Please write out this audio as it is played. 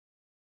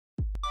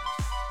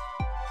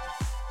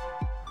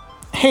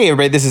Hey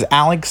everybody, this is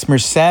Alex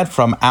Merced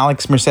from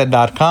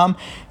alexmerced.com,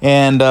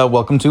 and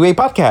welcome to a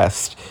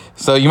podcast.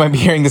 So you might be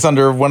hearing this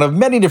under one of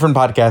many different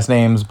podcast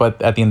names,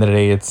 but at the end of the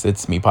day,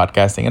 it's me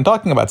podcasting and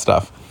talking about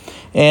stuff.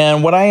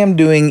 And what I am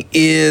doing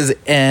is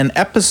an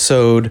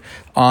episode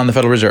on the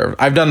Federal Reserve.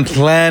 I've done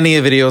plenty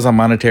of videos on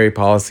monetary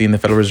policy in the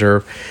Federal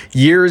Reserve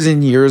years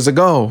and years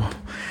ago.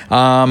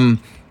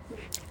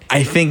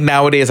 I think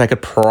nowadays I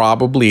could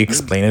probably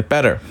explain it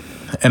better.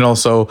 And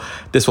also,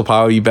 this will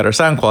probably be better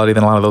sound quality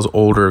than a lot of those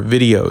older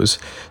videos.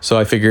 So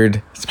I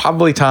figured it's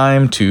probably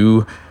time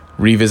to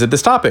revisit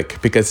this topic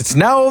because it's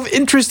now of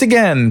interest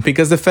again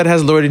because the Fed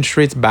has lowered interest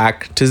rates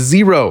back to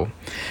zero.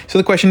 So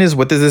the question is,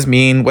 what does this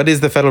mean? What is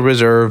the Federal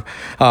Reserve?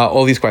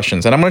 All these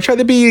questions. And I'm going to try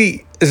to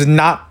be as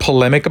not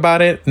polemic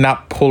about it,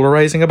 not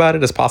polarizing about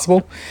it as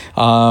possible.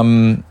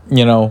 Well,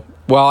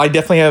 I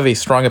definitely have a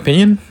strong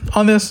opinion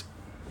on this.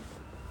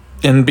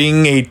 And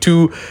being a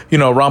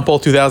Ron Paul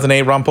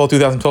 2008, Ron Paul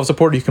 2012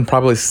 supporter, you can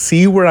probably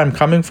see where I'm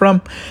coming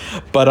from.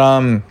 But I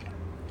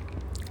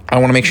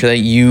want to make sure that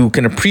you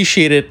can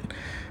appreciate it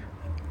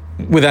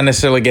without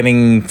necessarily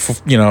getting,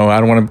 I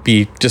don't want to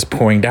be just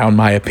pouring down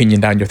my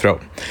opinion down your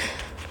throat.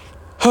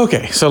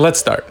 Okay, so let's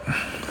start.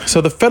 So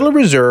the Federal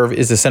Reserve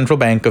is the central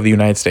bank of the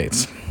United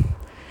States.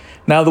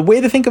 Now, the way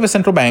to think of a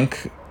central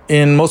bank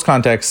in most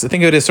contexts,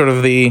 think of it as sort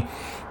of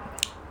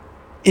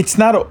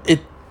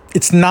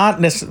it's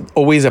not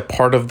always a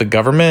part of the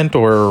government,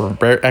 or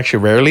actually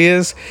rarely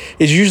is.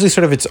 It's usually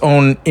sort of its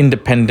own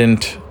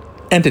independent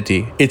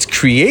entity. It's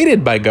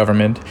created by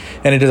government,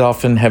 and it is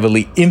often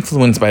heavily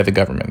influenced by the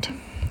government,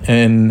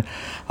 and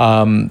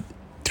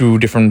through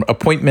different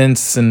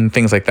appointments and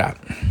things like that.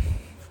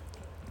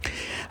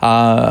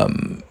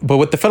 But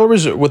what the Federal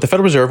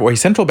Reserve or a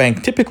central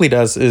bank typically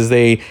does is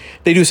they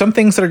do some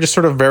things that are just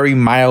sort of very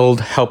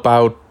mild, help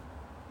out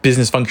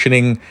business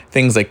functioning,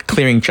 things like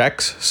clearing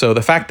checks. So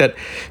the fact that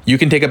you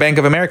can take a Bank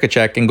of America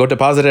check and go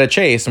deposit it at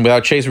Chase, and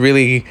without Chase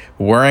really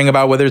worrying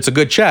about whether it's a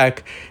good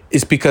check,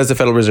 is because the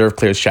Federal Reserve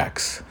clears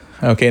checks.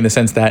 Okay, in the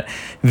sense that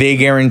they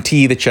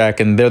guarantee the check,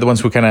 and they're the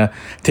ones who kind of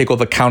take all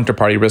the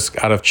counterparty risk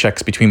out of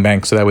checks between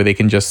banks, so that way they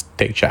can just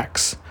take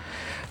checks.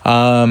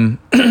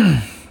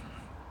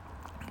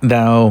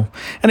 Now,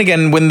 and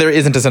again, when there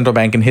isn't a central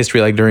bank in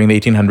history, like during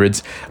the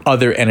 1800s,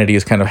 other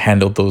entities kind of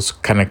handled those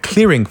kind of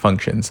clearing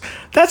functions.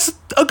 That's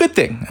a good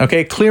thing,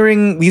 okay?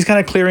 These kind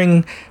of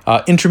clearing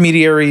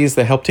intermediaries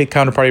that help take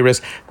counterparty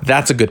risk,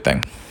 that's a good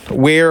thing.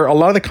 Where a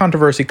lot of the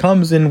controversy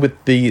comes in with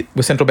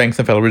central banks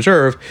and Federal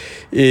Reserve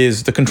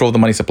is the control of the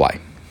money supply.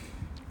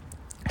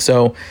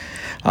 So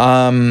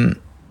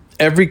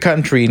every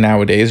country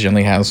nowadays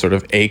generally has sort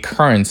of a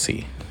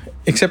currency.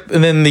 And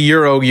then the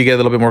euro, you get a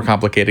little bit more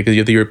complicated because you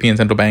have the European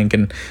Central Bank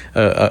and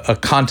a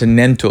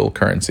continental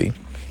currency.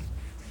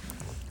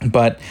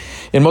 But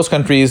in most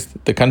countries,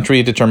 the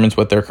country determines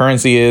what their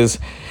currency is,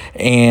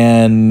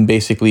 and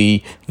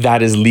basically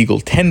that is legal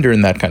tender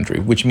in that country,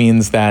 which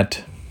means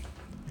that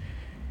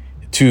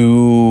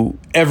when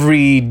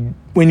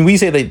we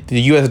say that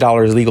the US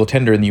dollar is legal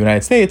tender in the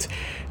United States,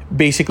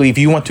 basically, if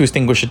you want to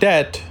extinguish a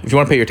debt, if you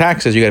want to pay your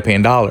taxes, you got to pay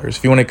in dollars.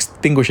 If you want to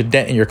extinguish a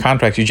debt in your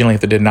contracts, you generally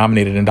have to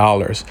denominate it in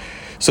dollars.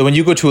 So when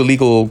you go to a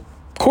legal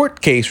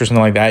court case or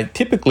something like that,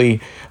 typically,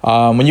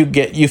 when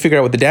you figure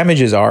out what the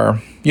damages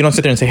are, you don't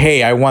sit there and say,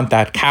 hey, I want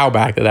that cow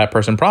back that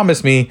person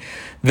promised me.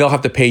 They'll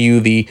have to pay you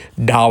the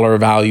dollar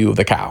value of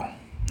the cow.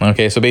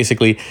 Okay, so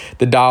basically,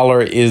 the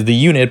dollar is the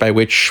unit by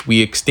which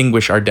we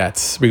extinguish our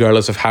debts,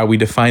 regardless of how we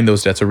define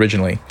those debts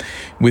originally,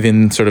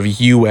 within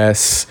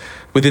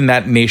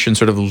that nation's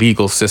sort of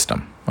legal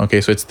system.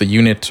 Okay, so it's the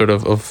unit sort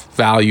of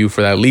value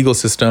for that legal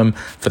system,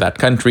 for that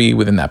country,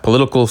 within that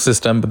political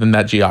system, within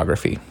that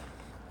geography.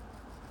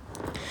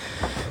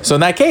 So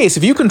in that case,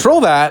 if you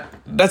control that,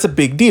 that's a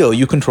big deal.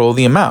 You control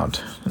the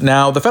amount.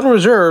 Now, the Federal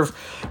Reserve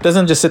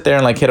doesn't just sit there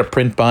and hit a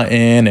print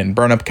button and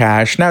burn up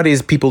cash.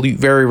 Nowadays, people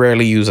very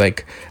rarely use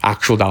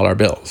actual dollar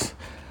bills.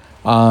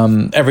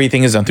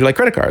 Everything is done through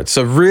credit cards.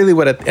 So really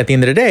what at the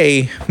end of the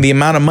day, the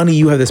amount of money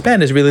you have to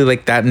spend is really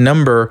that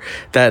number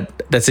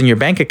that's in your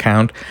bank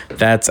account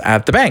that's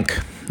at the bank.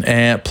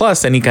 And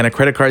plus any kind of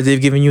credit cards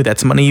they've given you,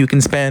 that's money you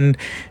can spend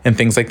and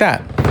things like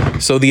that.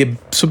 So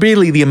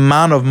really the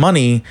amount of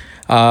money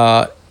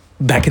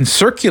that can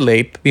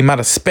circulate, the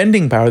amount of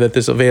spending power that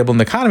is available in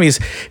the economy is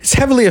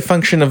heavily a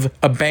function of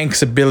a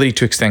bank's ability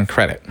to extend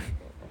credit.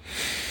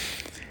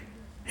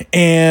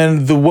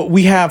 And what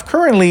we have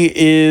currently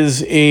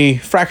is a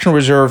fractional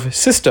reserve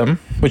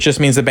system, which just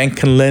means the bank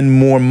can lend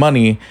more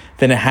money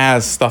than it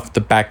has stuff to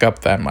back up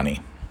that money.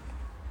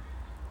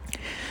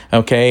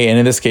 Okay, and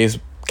in this case,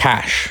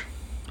 cash.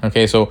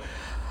 Okay, so,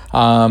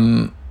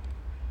 and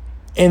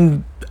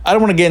I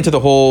don't want to get into the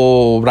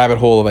whole rabbit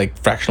hole of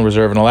fractional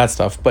reserve and all that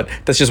stuff, but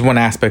that's just one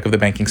aspect of the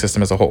banking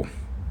system as a whole.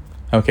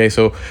 Okay,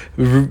 so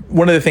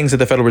one of the things that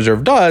the Federal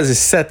Reserve does is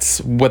sets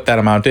what that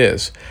amount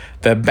is.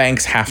 The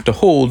banks have to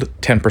hold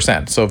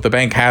 10%. So if the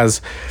bank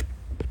has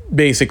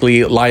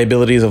basically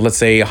liabilities of, let's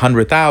say,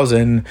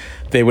 $100,000,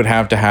 they would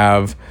have to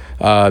have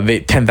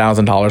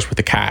 $10,000 worth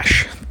of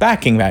cash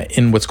backing that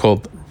in what's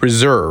called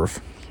reserve.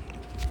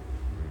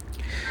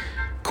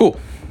 Cool.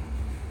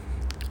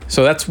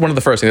 So that's one of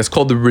the first things. That's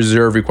called the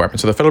reserve requirement.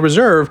 So the Federal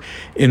Reserve,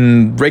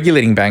 in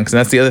regulating banks, and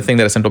that's the other thing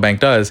that a central bank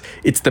does,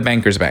 it's the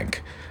banker's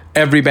bank.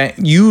 Every bank,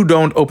 you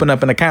don't open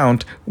up an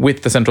account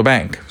with the central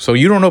bank. So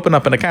you don't open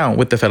up an account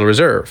with the Federal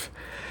Reserve.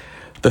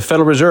 The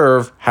Federal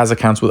Reserve has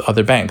accounts with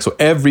other banks. So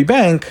every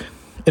bank,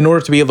 in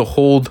order to be able to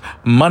hold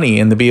money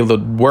and to be able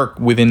to work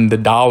within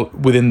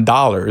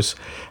dollars,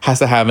 has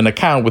to have an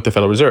account with the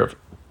Federal Reserve.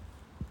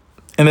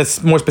 And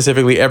that's more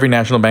specifically every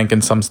national bank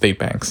and some state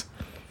banks,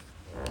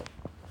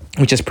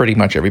 which is pretty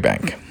much every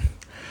bank.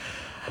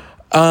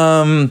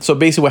 So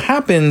basically what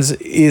happens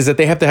is that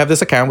they have to have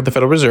this account with the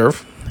Federal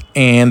Reserve,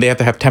 and they have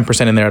to have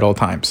 10% in there at all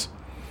times.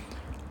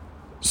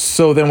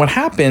 So then what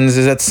happens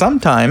is that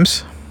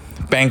sometimes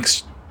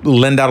banks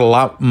lend out a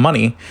lot of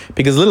money,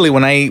 because literally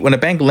when a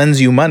bank lends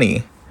you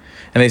money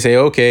and they say,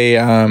 okay,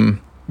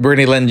 we're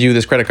going to lend you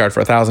this credit card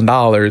for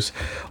 $1,000,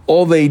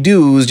 all they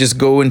do is just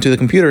go into the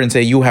computer and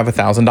say, you have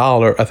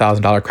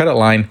 $1,000 credit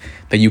line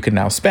that you can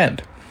now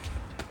spend.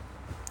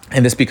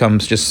 And this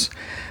becomes just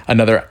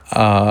another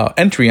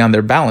entry on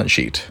their balance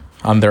sheet,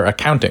 on their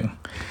accounting.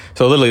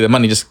 So literally the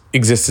money just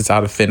exists, it's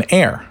out of thin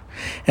air.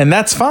 And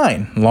that's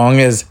fine, long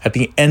as at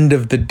the end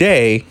of the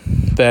day,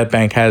 that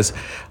bank has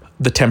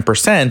the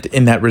 10%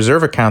 in that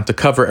reserve account to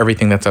cover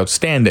everything that's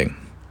outstanding.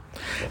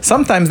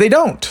 Sometimes they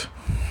don't.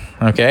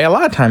 Okay, a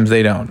lot of times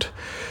they don't.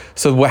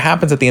 So what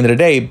happens at the end of the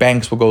day,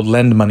 banks will go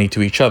lend money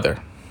to each other.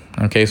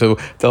 Okay, so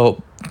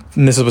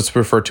and this is what's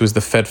referred to as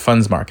the Fed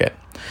funds market.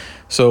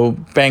 So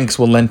banks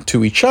will lend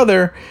to each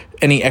other.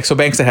 So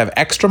banks that have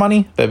extra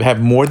money, that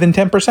have more than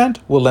 10%,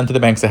 will lend to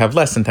the banks that have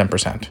less than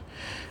 10%.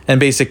 And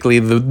basically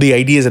the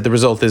idea is that the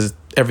result is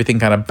everything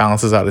kind of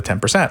balances out at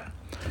 10%.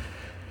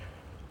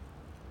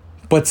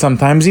 But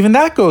sometimes even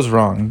that goes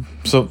wrong.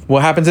 So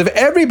what happens if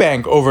every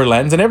bank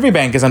overlends and every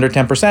bank is under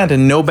 10%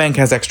 and no bank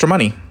has extra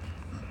money?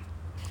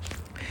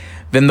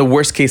 Then the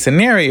worst case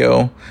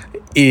scenario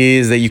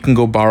is that you can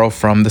go borrow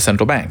from the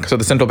central bank. So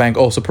the central bank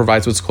also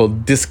provides what's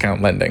called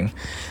discount lending.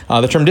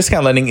 The term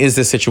discount lending is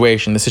the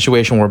situation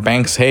where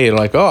banks, hey,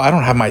 like, oh, I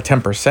don't have my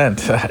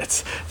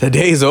 10%. The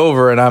day's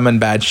over and I'm in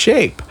bad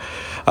shape.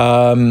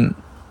 So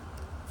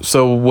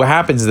what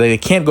happens is they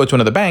can't go to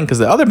another bank because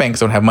the other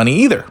banks don't have money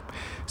either.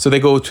 So they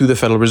go to the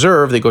Federal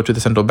Reserve, they go to the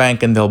central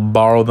bank, and they'll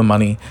borrow the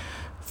money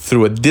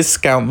through a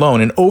discount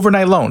loan, an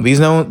overnight loan. These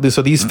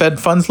Fed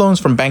funds loans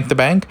from bank to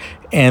bank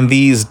and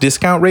these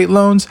discount rate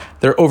loans,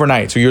 they're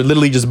overnight. So you're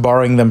literally just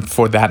borrowing them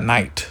for that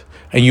night.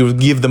 And you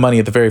give the money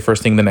at the very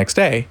first thing the next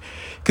day.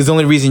 Because the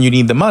only reason you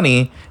need the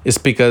money is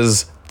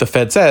because the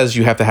Fed says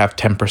you have to have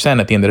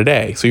 10% at the end of the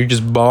day. So you're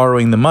just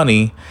borrowing the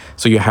money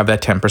so you have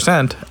that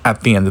 10%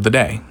 at the end of the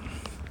day.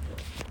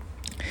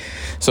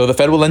 So the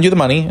Fed will lend you the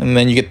money, and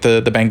then you get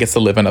the bank gets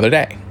to live another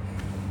day.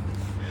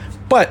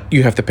 But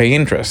you have to pay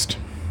interest.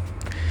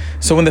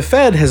 So when the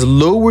Fed has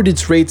lowered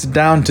its rates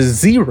down to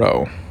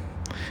zero,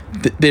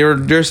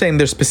 they're saying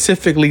they're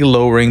specifically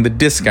lowering the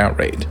discount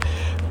rate,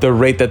 the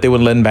rate that they would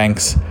lend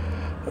banks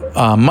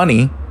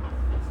money,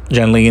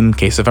 generally in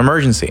case of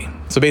emergency.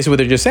 So basically what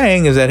they're just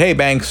saying is that, hey,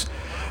 banks,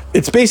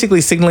 it's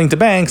basically signaling to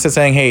banks that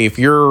saying, hey, if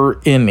you're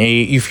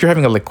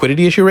having a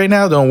liquidity issue right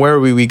now, don't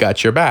worry, we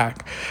got your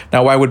back.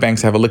 Now, why would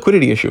banks have a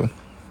liquidity issue?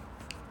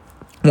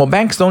 Well,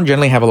 banks don't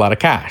generally have a lot of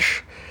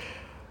cash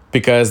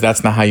because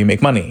that's not how you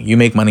make money. You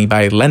make money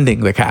by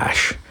lending the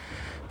cash.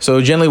 So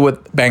generally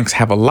what banks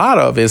have a lot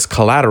of is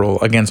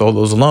collateral against all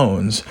those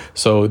loans.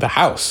 So the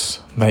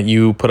house that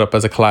you put up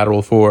as a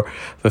collateral for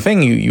the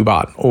thing you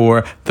bought,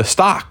 or the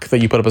stock that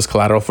you put up as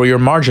collateral for your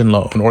margin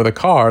loan, or the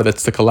car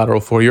that's the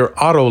collateral for your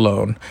auto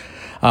loan,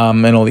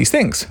 and all these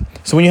things.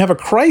 So when you have a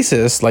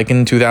crisis, like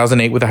in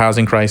 2008 with the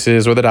housing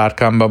crisis or the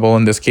dot-com bubble,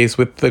 in this case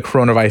with the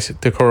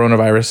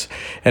coronavirus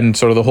and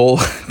sort of the whole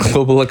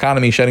global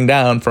economy shutting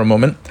down for a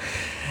moment,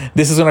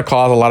 this is going to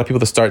cause a lot of people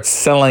to start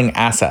selling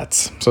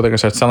assets. So they're going to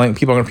start selling.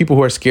 People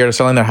who are scared of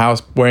selling their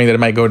house, worrying that it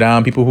might go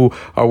down. People who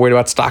are worried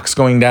about stocks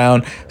going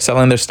down,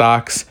 selling their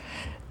stocks.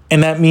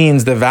 And that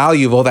means the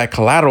value of all that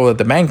collateral that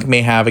the bank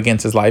may have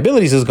against its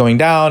liabilities is going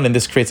down. And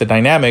this creates a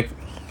dynamic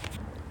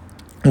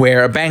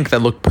where a bank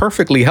that looked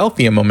perfectly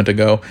healthy a moment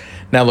ago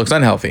now looks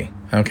unhealthy.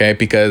 Okay,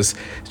 because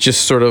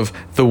just sort of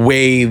the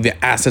way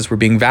the assets were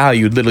being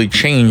valued literally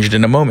changed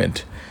in a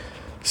moment.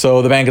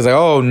 So the bank is like,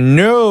 oh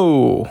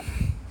no.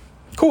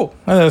 Cool.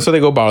 And so they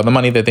go borrow the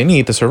money that they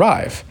need to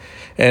survive.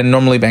 And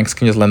normally banks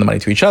can just lend the money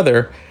to each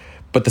other,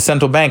 but the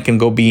central bank can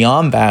go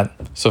beyond that.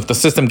 So if the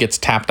system gets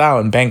tapped out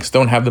and banks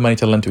don't have the money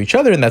to lend to each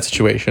other in that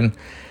situation,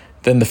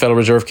 then the Federal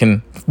Reserve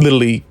can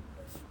literally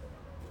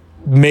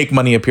make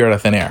money appear out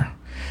of thin air.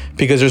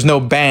 Because while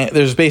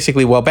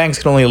banks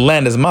can only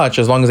lend as much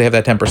as long as they have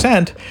that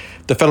 10%,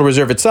 the Federal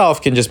Reserve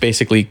itself can just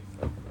basically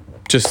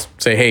just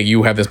say, hey,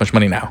 you have this much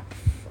money now.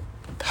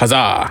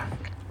 Huzzah.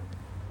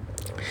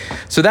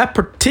 So that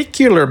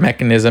particular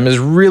mechanism is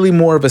really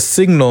more of a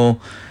signal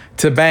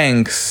to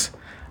banks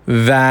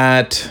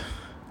that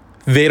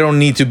they don't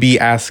need to be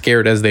as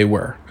scared as they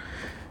were.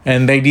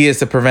 And the idea is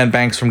to prevent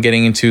banks from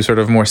getting into sort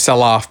of more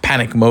sell-off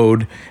panic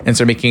mode and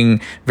start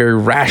making very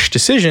rash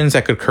decisions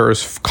that could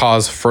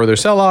cause further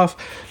sell-off,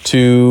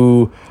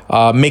 to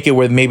make it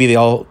where maybe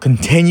they'll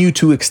continue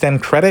to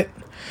extend credit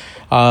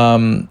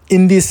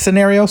in this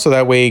scenario, so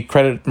that way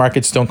credit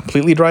markets don't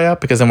completely dry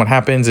up. Because then what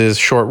happens is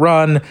short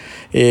run,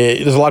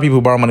 there's a lot of people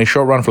who borrow money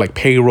short run for like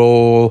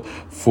payroll,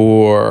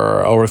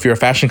 or if you're a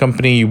fashion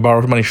company, you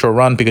borrow money short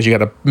run because you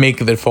got to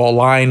make the fall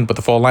line, but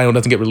the fall line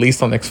doesn't get released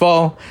till next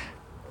fall.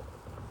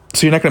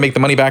 So you're not going to make the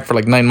money back for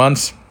like 9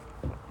 months,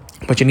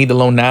 but you need the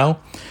loan now.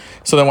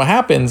 So then what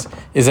happens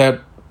is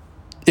that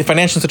if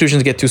financial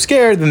institutions get too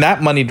scared, then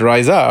that money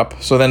dries up.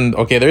 So then,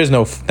 okay, there is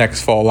no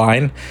next fall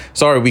line.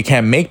 Sorry, we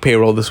can't make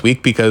payroll this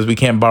week because we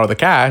can't borrow the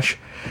cash.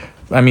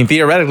 I mean,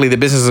 theoretically, the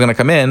business is going to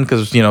come in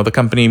because, the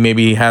company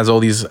maybe has all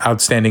these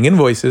outstanding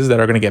invoices that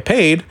are going to get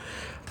paid,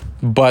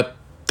 but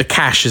the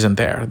cash isn't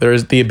there.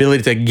 There's the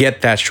ability to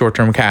get that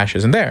short-term cash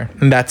isn't there.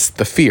 And that's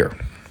the fear.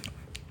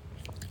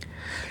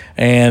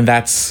 And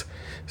that's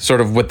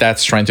sort of what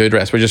that's trying to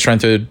address. We're just trying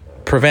to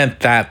prevent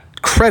that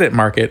credit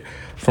market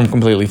from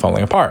completely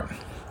falling apart.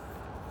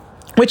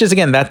 Which is,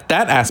 again, that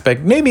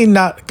aspect, maybe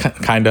not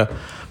kind of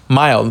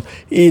mild.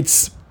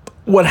 It's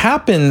what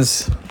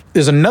happens.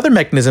 There's another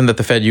mechanism that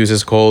the Fed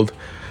uses called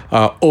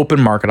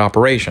open market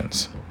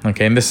operations.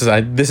 Okay, and this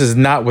is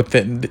not what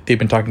they've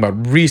been talking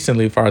about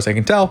recently, as far as I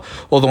can tell.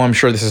 Although I'm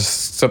sure this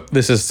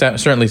is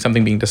certainly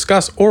something being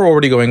discussed or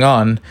already going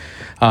on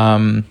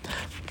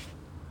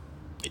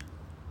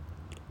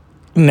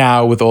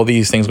now with all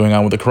these things going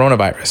on with the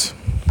coronavirus.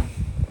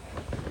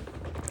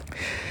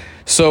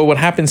 So what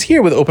happens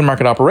here with open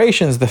market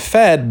operations, the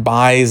Fed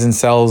buys and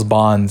sells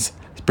bonds,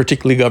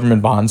 particularly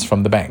government bonds,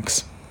 from the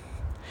banks.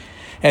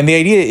 And the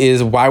idea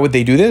is, why would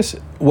they do this?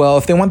 Well,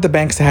 if they want the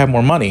banks to have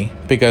more money,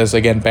 because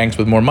again, banks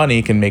with more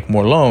money can make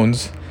more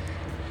loans.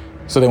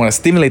 So they want to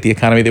stimulate the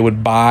economy, they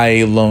would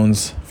buy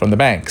loans from the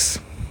banks,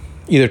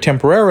 either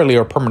temporarily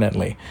or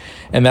permanently.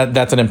 And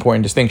that's an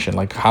important distinction,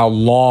 like how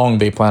long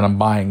they plan on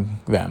buying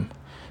them.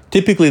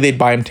 Typically, they'd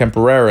buy them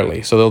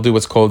temporarily. So they'll do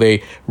what's called a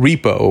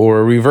repo or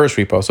a reverse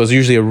repo. So it's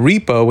usually a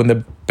repo when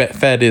the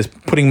Fed is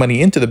putting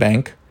money into the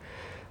bank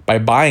by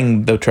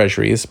buying the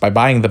treasuries, by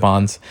buying the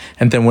bonds.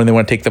 And then when they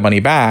want to take the money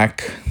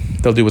back,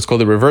 they'll do what's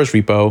called a reverse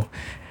repo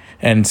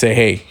and say,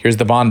 hey, here's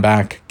the bond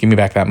back. Give me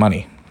back that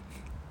money.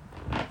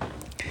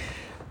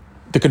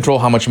 To control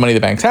how much money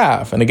the banks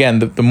have. And again,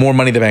 the more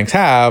money the banks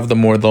have, the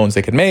more loans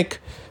they can make.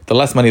 The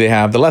less money they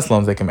have, the less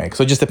loans they can make.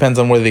 So it just depends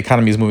on whether the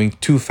economy is moving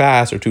too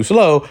fast or too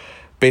slow,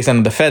 based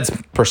on the Fed's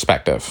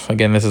perspective.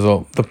 Again, this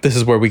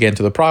is where we get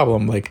into the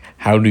problem. Like,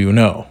 how do you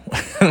know?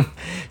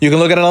 You can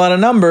look at a lot of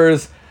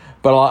numbers,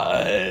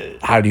 but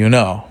how do you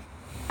know?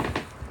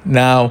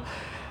 Now,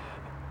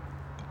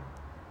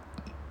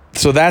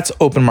 so that's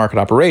open market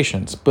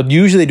operations, but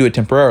usually they do it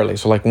temporarily.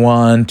 So like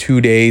 1-2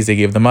 days, they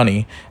give the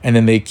money, and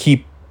then they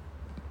keep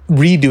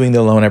redoing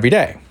the loan every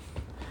day.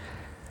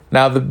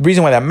 Now, the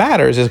reason why that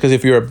matters is because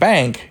if you're a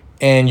bank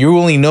and you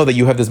only know that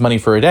you have this money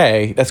for a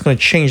day, that's going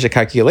to change the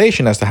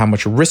calculation as to how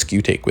much risk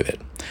you take with it.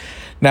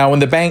 Now, when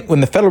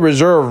the Federal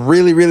Reserve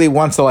really, really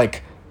wants to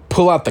like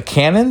pull out the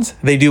cannons,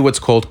 they do what's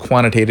called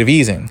quantitative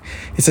easing.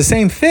 It's the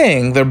same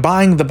thing. They're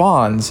buying the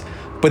bonds,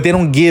 but they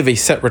don't give a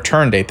set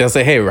return date. They'll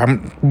say, hey,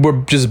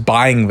 we're just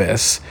buying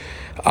this.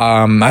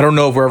 I don't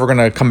know if we're ever going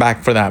to come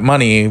back for that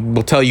money.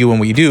 We'll tell you when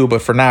we do,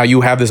 but for now,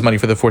 you have this money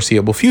for the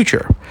foreseeable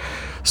future.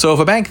 So if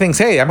a bank thinks,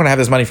 hey, I'm going to have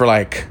this money for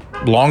like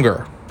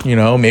longer,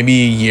 maybe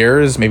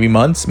years, maybe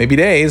months, maybe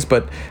days,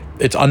 but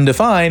it's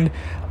undefined,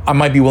 I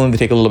might be willing to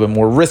take a little bit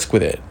more risk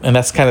with it. And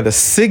that's kind of the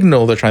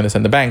signal they're trying to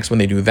send the banks when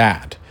they do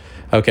that.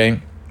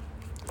 Okay.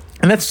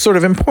 And that's sort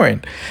of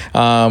important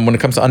when it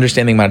comes to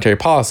understanding monetary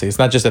policy. It's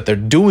not just that they're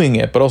doing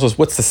it, but also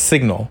what's the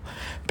signal?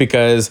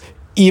 Because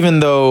even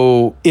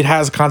though it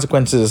has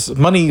consequences,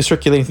 money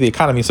circulating through the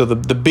economy, so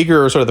the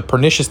bigger sort of the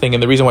pernicious thing,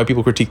 and the reason why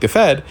people critique the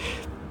Fed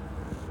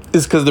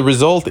is because the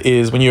result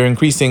is when you're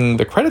increasing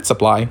the credit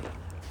supply,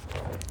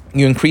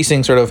 you're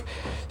increasing sort of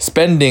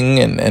spending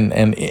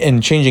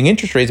and changing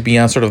interest rates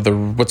beyond sort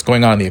of what's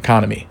going on in the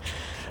economy.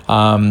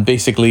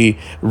 Basically,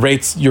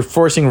 you're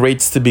forcing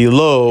rates to be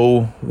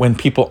low when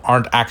people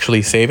aren't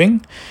actually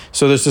saving.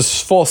 So there's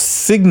this false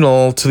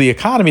signal to the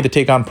economy to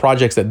take on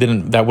projects that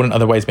wouldn't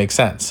otherwise make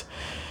sense.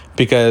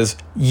 Because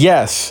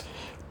yes,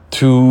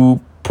 to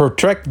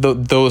protect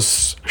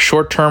those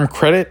short-term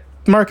credit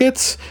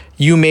markets,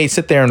 you may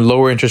sit there and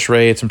lower interest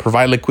rates and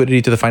provide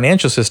liquidity to the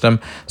financial system,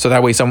 so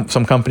that way some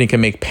company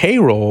can make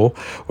payroll,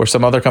 or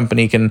some other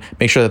company can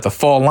make sure that the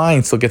fall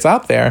line still gets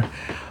out there.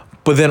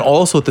 But then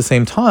also at the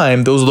same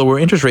time, those lower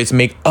interest rates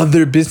make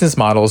other business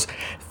models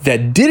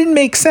that didn't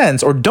make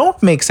sense or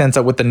don't make sense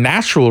at what the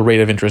natural rate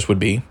of interest would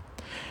be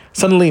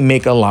suddenly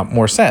make a lot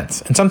more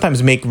sense, and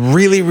sometimes make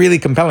really, really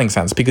compelling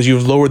sense because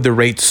you've lowered the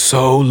rate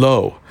so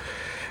low.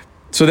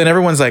 So then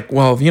everyone's like,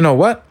 well, you know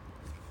what?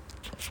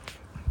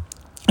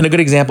 And a good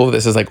example of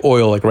this is like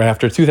oil. Like right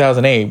after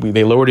 2008,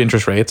 they lowered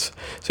interest rates.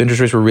 So interest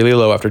rates were really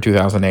low after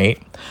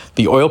 2008.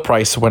 The oil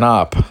price went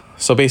up.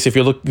 So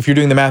basically, if you're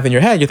doing the math in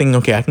your head, you're thinking,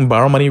 okay, I can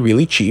borrow money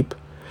really cheap.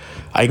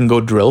 I can go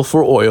drill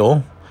for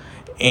oil,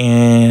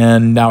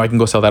 and now I can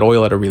go sell that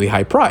oil at a really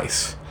high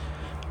price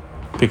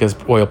because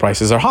oil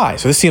prices are high.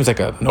 So this seems like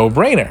a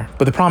no-brainer.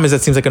 But the problem is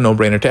that seems like a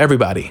no-brainer to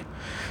everybody.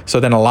 So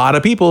then a lot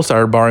of people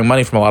started borrowing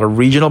money from a lot of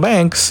regional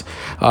banks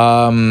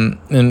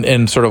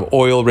in sort of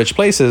oil-rich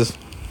places.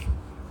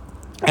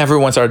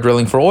 Everyone started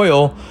drilling for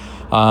oil,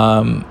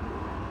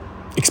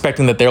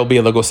 expecting that they'll be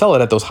able to go sell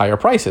it at those higher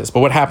prices.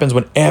 But what happens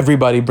when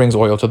everybody brings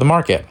oil to the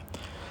market?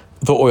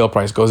 The oil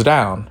price goes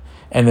down.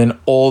 And then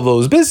all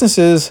those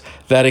businesses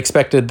that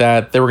expected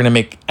that they were going to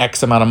make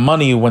X amount of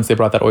money once they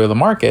brought that oil to the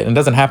market, and it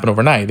doesn't happen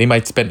overnight. They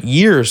might spend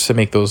years to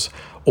make those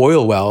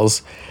oil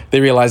wells.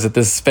 They realized that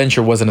this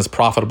venture wasn't as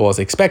profitable as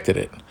they expected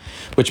it,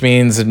 which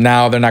means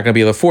now they're not going to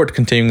be able to afford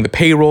continuing the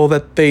payroll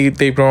that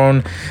they've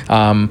grown.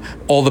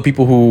 All the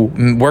people who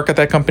work at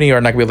that company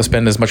are not going to be able to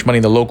spend as much money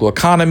in the local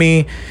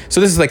economy.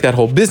 So this is like that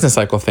whole business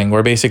cycle thing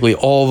where basically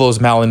all those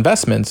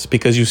malinvestments,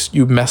 because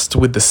you messed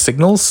with the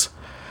signals,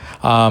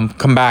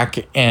 come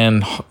back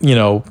and,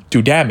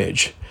 do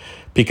damage.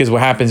 Because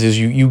what happens is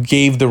you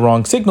gave the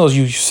wrong signals.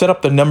 You set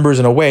up the numbers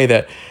in a way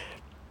that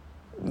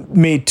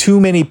made too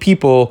many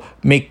people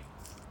make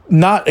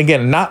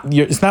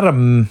it's not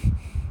a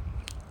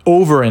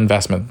over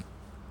investment,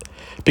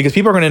 because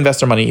people are going to invest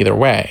their money either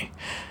way.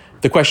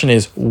 The question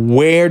is,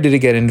 where did it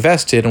get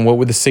invested, and what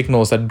were the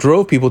signals that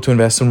drove people to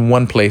invest in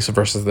one place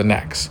versus the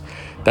next?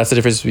 That's the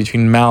difference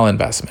between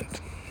malinvestment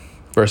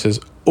versus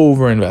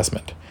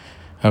overinvestment.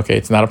 Okay,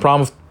 it's not a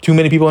problem with too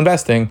many people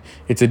investing.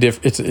 It's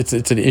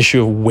an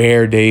issue of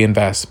where they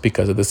invest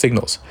because of the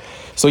signals.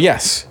 So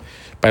yes,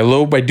 by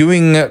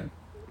doing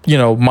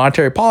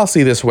monetary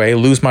policy this way,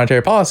 loose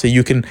monetary policy,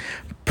 you can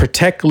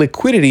protect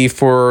liquidity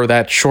for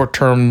that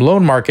short-term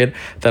loan market.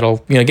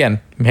 That'll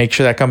again make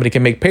sure that company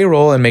can make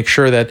payroll, and make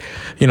sure that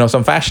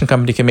some fashion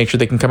company can make sure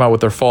they can come out with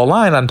their fall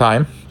line on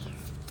time,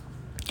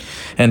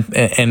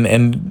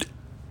 and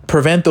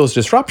prevent those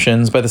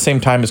disruptions. But at the same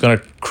time, it's going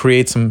to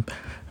create some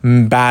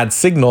bad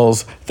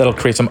signals that'll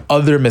create some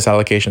other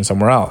misallocation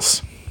somewhere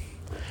else.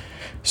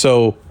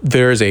 So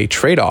there's a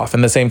trade-off.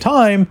 And at the same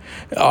time,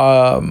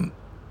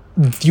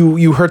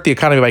 you hurt the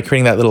economy by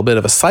creating that little bit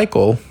of a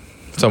cycle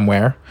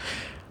somewhere,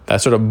 that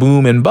sort of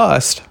boom and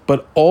bust,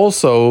 but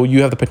also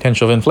you have the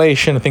potential of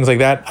inflation and things like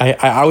that.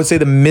 I would say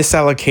the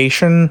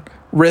misallocation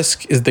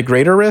risk is the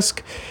greater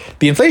risk.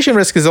 The inflation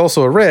risk is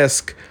also a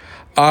risk,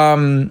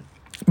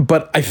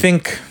 but I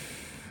think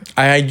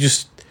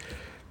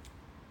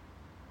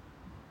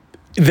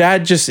that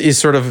just is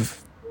sort of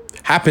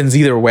happens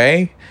either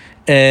way,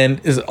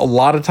 and is a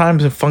lot of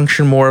times a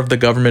function more of the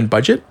government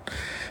budget,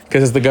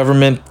 because as the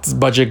government's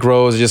budget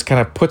grows, it just kind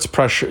of puts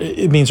pressure.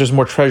 It means there's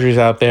more treasuries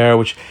out there,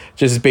 which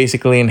just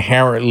basically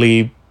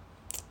inherently,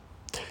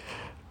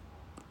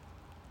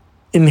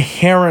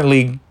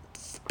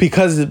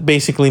 because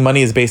basically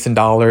money is based in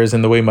dollars,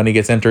 and the way money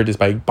gets entered is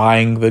by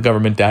buying the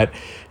government debt.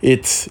 You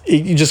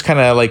just kind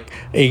of like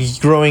a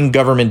growing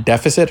government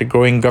deficit, a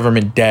growing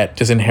government debt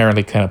just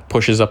inherently kind of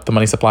pushes up the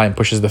money supply and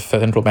pushes the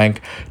central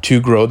bank to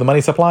grow the money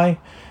supply,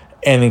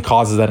 and then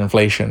causes that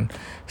inflation.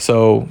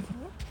 So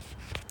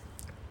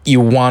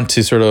you want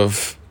to sort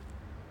of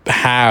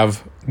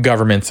have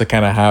governments to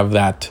kind of have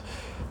that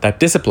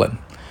discipline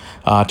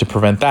to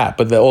prevent that.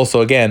 But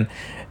also, again,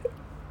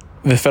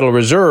 the Federal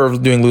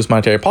Reserve doing loose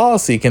monetary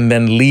policy can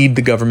then lead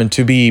the government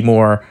to be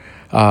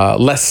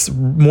less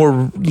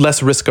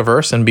risk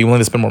averse and be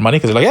willing to spend more money,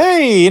 because they're like,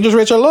 hey, interest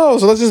rates are low,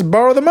 so let's just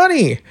borrow the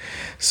money.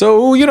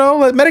 So,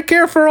 let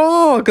Medicare for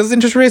all, because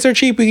interest rates are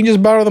cheap, we can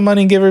just borrow the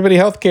money and give everybody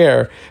health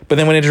care. But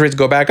then when interest rates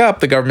go back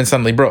up, the government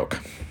suddenly broke.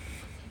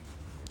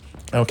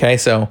 Okay,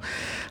 so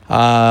in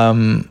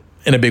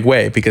a big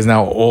way, because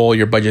now all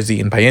your budget's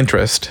eaten by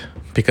interest,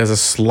 because a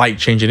slight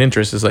change in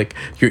interest is like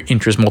your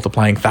interest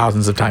multiplying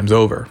thousands of times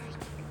over.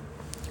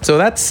 So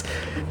that's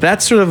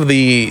sort of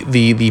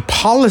the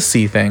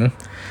policy thing.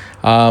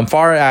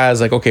 Far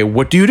as like, okay,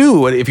 what do you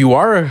do if you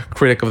are a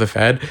critic of the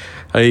Fed?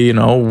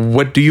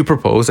 What do you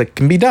propose that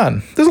can be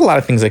done? There's a lot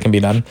of things that can be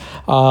done.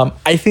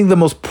 I think the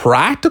most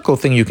practical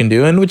thing you can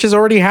do, and which is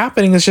already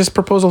happening, is just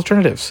propose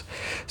alternatives.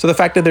 So the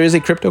fact that there is a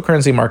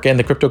cryptocurrency market, and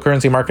the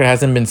cryptocurrency market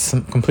hasn't been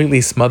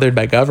completely smothered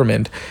by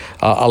government,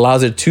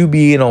 allows it to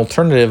be an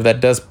alternative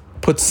that does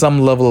put some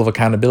level of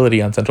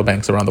accountability on central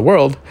banks around the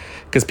world,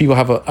 because people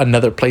have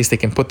another place they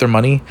can put their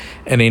money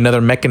and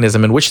another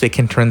mechanism in which they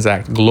can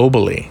transact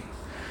globally.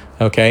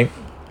 Okay.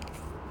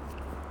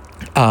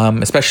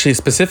 Especially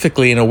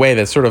specifically in a way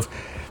that's sort of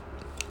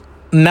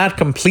not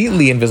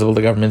completely invisible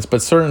to governments,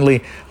 but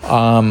certainly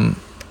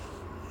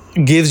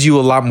gives you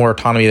a lot more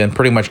autonomy than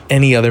pretty much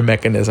any other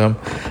mechanism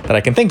that I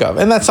can think of.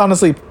 And that's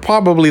honestly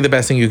probably the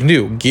best thing you can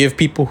do. Give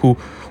people who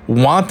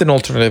want an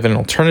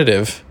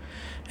alternative.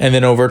 And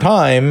then over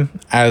time,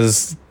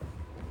 as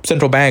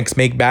central banks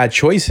make bad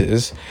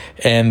choices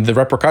and the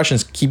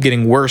repercussions keep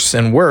getting worse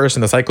and worse,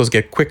 and the cycles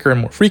get quicker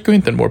and more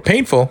frequent and more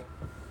painful,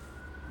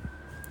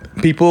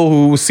 people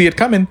who see it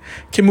coming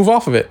can move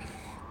off of it.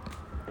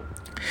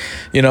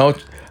 You know,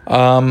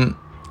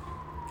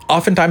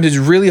 oftentimes it's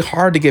really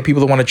hard to get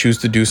people to want to choose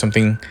to do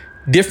something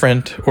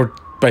different, or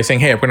by saying,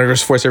 hey, I'm going to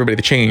just force everybody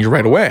to change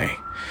right away.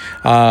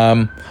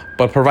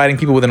 But providing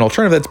people with an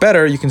alternative that's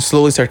better, you can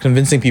slowly start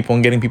convincing people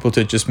and getting people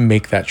to just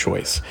make that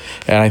choice.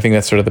 And I think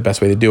that's sort of the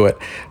best way to do it.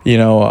 You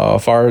know,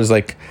 as far as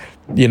like,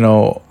 you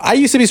know, I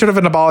used to be sort of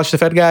an abolish the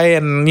Fed guy,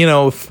 and, you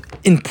know,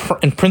 in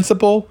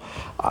principle,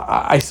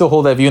 I still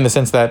hold that view in the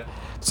sense that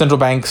central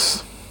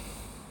banks,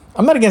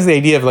 I'm not against the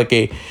idea of like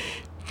a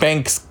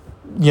banks,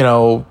 you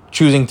know,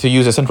 choosing to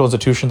use a central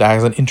institution to act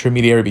as an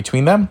intermediary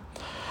between them.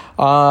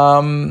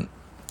 I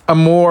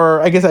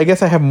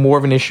guess I have more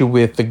of an issue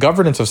with the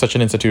governance of such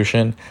an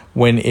institution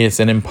when it's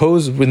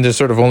when there's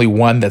sort of only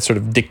one that's sort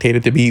of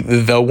dictated to be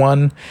the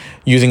one,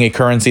 using a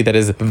currency that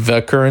is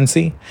the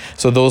currency.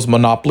 So those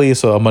monopolies,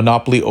 so a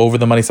monopoly over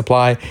the money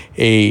supply,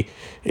 a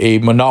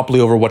monopoly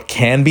over what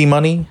can be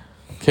money,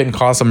 can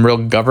cause some real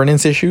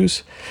governance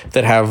issues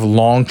that have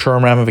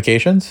long-term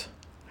ramifications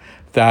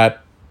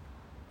that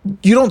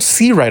you don't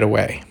see right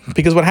away.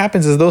 Because what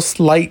happens is those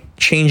slight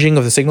changing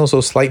of the signals,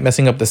 those slight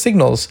messing up the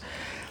signals,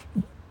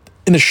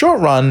 in the short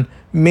run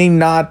may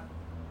not,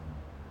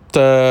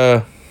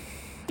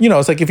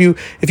 it's like if you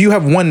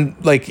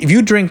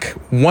drink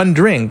one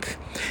drink,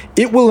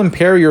 it will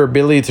impair your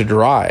ability to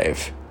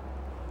drive,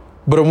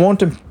 but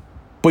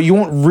you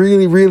won't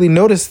really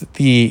notice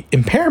the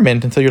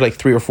impairment until you're like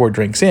 3 or 4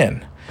 drinks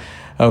in.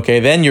 Okay,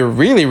 then you're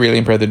really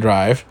impaired to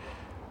drive,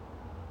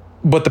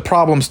 but the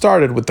problem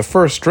started with the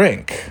first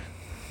drink.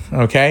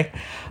 Okay.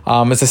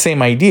 It's the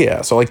same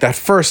idea. So like that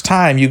first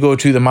time you go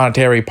to the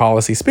monetary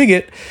policy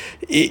spigot,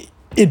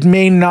 it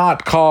may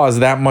not cause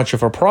that much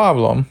of a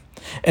problem,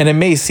 and it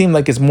may seem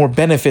like it's more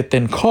benefit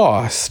than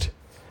cost.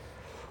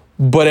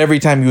 But every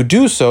time you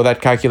do so,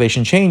 that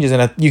calculation changes,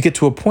 and you get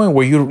to a point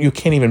where you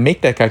can't even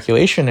make that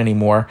calculation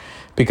anymore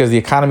because the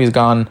economy's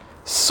gone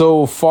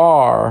so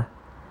far.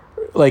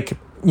 Like,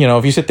 you know,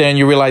 if you sit there and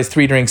you realize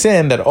 3 drinks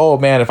in that, oh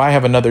man, if I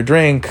have another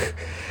drink,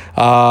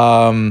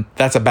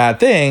 that's a bad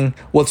thing.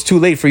 Well, it's too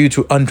late for you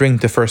to undrink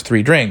the first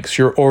 3 drinks.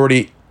 You're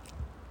already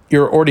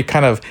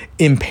kind of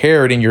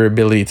impaired in your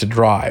ability to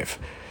drive.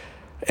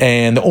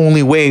 And the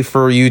only way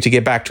for you to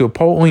get back to a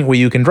point where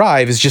you can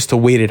drive is just to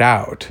wait it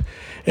out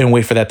and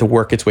wait for that to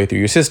work its way through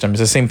your system. It's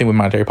the same thing with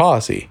monetary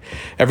policy.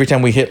 Every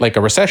time we hit like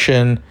a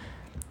recession,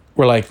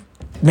 we're like,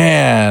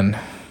 man,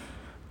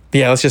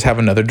 yeah, let's just have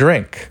another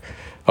drink.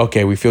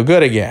 Okay, we feel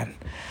good again.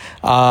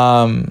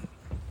 But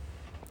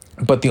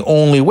the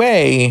only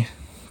way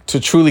to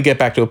truly get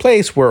back to a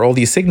place where all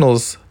these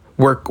signals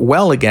work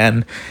well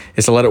again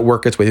is to let it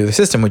work its way through the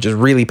system, which is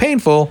really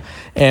painful.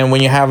 And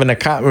when you have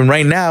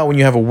right now, when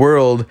you have a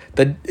world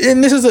that,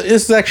 and this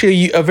is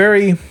actually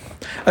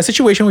a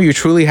situation where you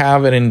truly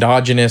have an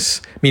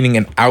endogenous, meaning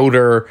an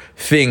outer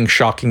thing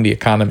shocking the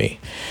economy.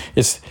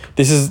 This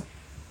is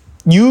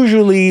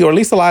usually, or at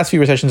least the last few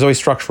recessions, always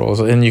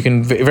structural, and you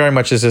can very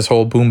much is this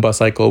whole boom bust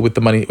cycle with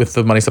the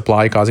money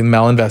supply causing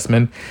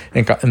malinvestment,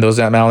 and those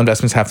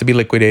malinvestments have to be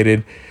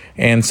liquidated,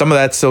 and some of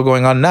that's still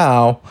going on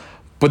now.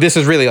 But this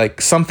is really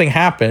like something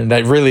happened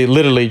that really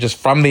literally just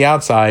from the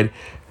outside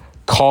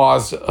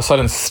caused a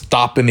sudden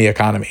stop in the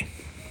economy.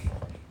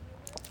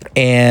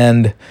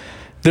 And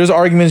there's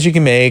arguments you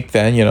can make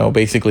that, you know,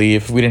 basically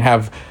if we didn't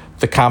have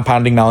the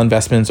compounding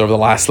malinvestments over the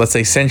last, let's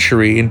say,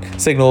 century and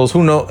signals,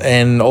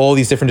 and all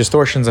these different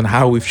distortions and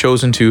how we've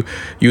chosen to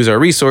use our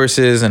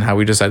resources and how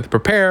we decided to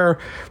prepare,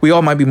 we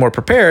all might be more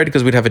prepared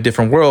because we'd have a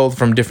different world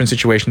from different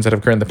situations that have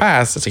occurred in the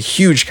past. It's a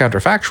huge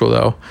counterfactual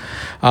though.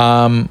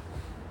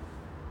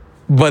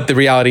 But the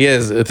reality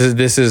is,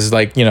 this is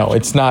like, you know,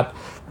 it's not,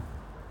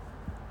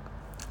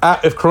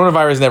 if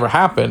coronavirus never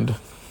happened,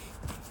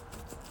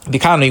 the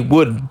economy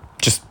would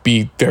just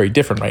be very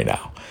different right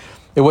now.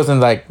 It wasn't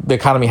like the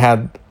economy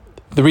had,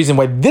 the reason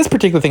why this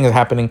particular thing is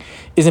happening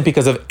isn't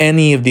because of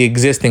any of the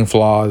existing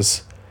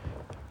flaws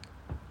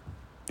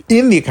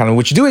in the economy,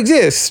 which do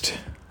exist,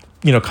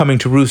 you know, coming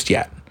to roost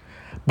yet.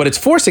 But it's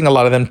forcing a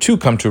lot of them to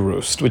come to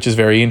roost, which is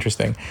very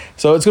interesting.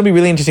 So it's going to be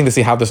really interesting to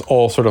see how this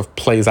all sort of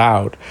plays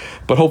out.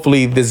 But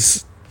hopefully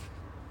this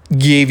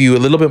gave you a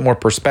little bit more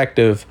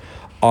perspective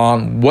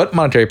on what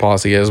monetary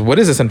policy is, what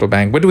is a central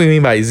bank, what do we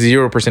mean by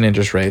 0%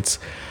 interest rates,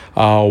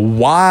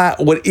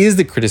 what is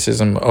the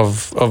criticism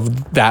of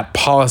that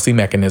policy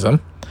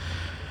mechanism,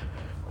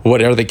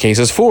 what are the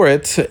cases for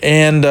it,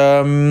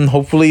 and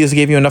hopefully this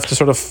gave you enough to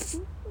sort of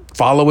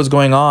follow what's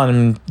going on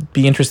and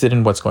be interested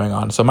in what's going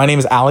on. So my name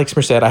is Alex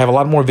Merced. I have a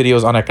lot more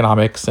videos on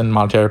economics and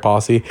monetary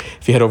policy.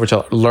 If you head over to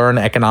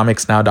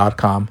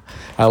learneconomicsnow.com,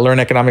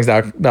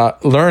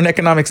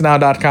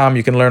 learneconomicsnow.com,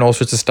 you can learn all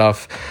sorts of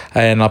stuff.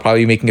 And I'll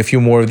probably be making a few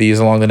more of these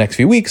along the next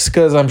few weeks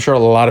because I'm sure a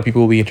lot of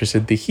people will be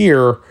interested to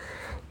hear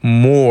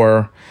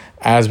more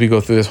as we go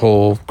through this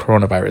whole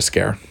coronavirus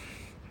scare.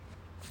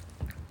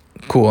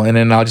 Cool. And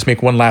then I'll just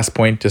make one last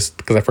point, just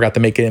because I forgot to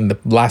make it in the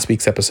last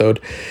week's episode,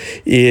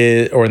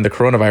 or in the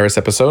coronavirus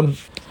episode,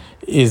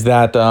 is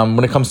that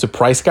when it comes to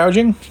price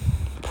gouging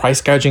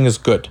is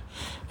good.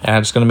 And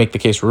I'm just going to make the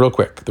case real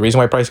quick. The reason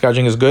why price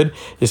gouging is good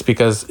is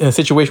because in a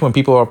situation when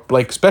people are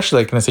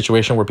especially in a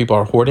situation where people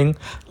are hoarding,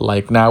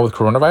 like now with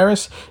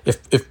coronavirus,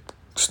 if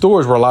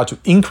stores were allowed to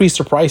increase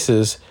their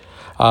prices,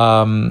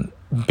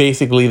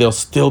 basically there'll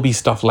still be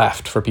stuff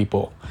left for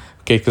people.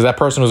 Okay, because that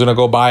person was going to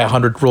go buy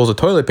 100 rolls of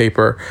toilet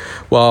paper.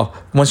 Well,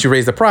 once you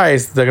raise the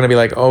price, they're going to be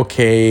like,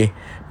 okay,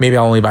 maybe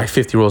I'll only buy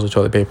 50 rolls of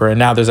toilet paper. And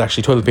now there's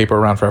actually toilet paper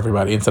around for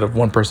everybody instead of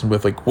one person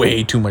with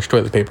way too much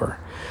toilet paper.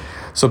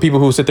 So people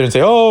who sit there and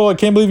say, oh, I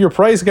can't believe you're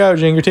price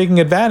gouging, you're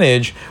taking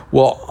advantage.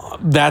 Well,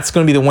 that's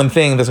going to be the one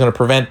thing that's going to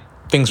prevent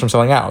things from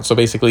selling out. So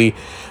basically,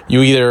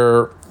 you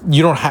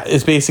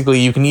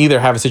can either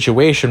have a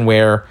situation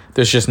where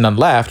there's just none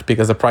left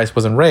because the price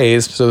wasn't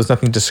raised, so there's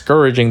nothing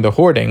discouraging the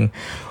hoarding,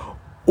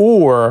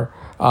 or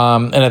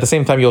and at the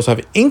same time you also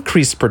have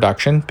increased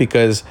production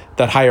because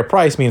that higher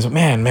price means,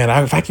 man,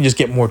 if I can just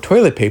get more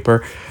toilet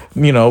paper,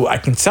 I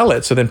can sell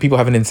it. So then people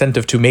have an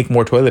incentive to make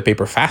more toilet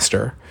paper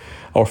faster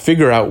or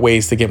figure out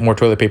ways to get more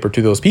toilet paper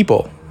to those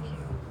people.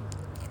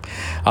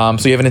 So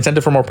you have an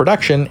incentive for more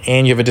production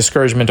and you have a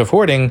discouragement of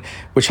hoarding,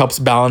 which helps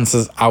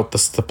balances out the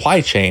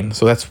supply chain.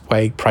 So that's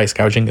why price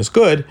gouging is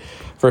good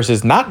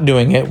versus not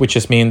doing it, which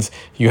just means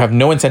you have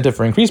no incentive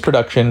for increased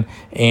production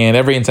and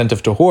every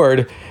incentive to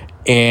hoard.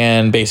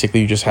 And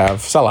basically you just have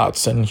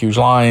sellouts and huge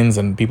lines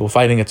and people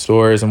fighting at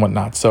stores and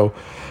whatnot. So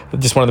I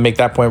just wanted to make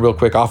that point real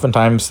quick.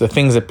 Oftentimes the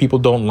things that people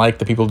don't like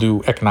that people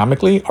do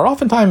economically are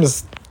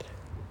oftentimes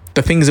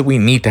the things that we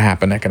need to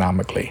happen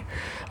economically.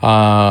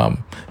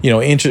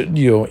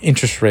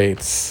 Interest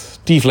rates,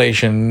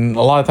 deflation.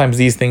 A lot of times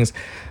these things,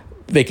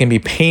 they can be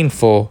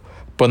painful,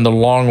 but in the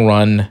long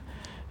run,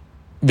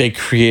 they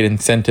create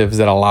incentives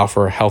that allow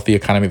for a healthy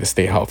economy to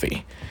stay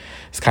healthy.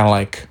 It's kind of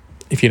like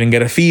if you didn't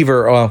get a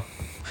fever,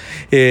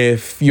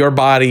 if your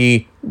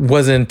body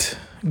wasn't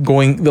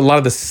going, a lot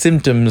of the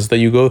symptoms that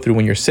you go through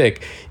when you're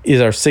sick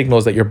are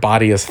signals that your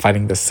body is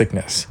fighting the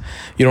sickness.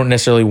 You don't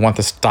necessarily want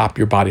to stop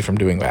your body from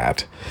doing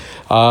that.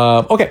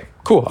 Okay,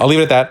 cool. I'll leave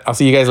it at that. I'll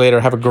see you guys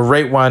later. Have a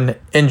great one.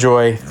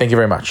 Enjoy. Thank you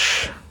very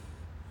much.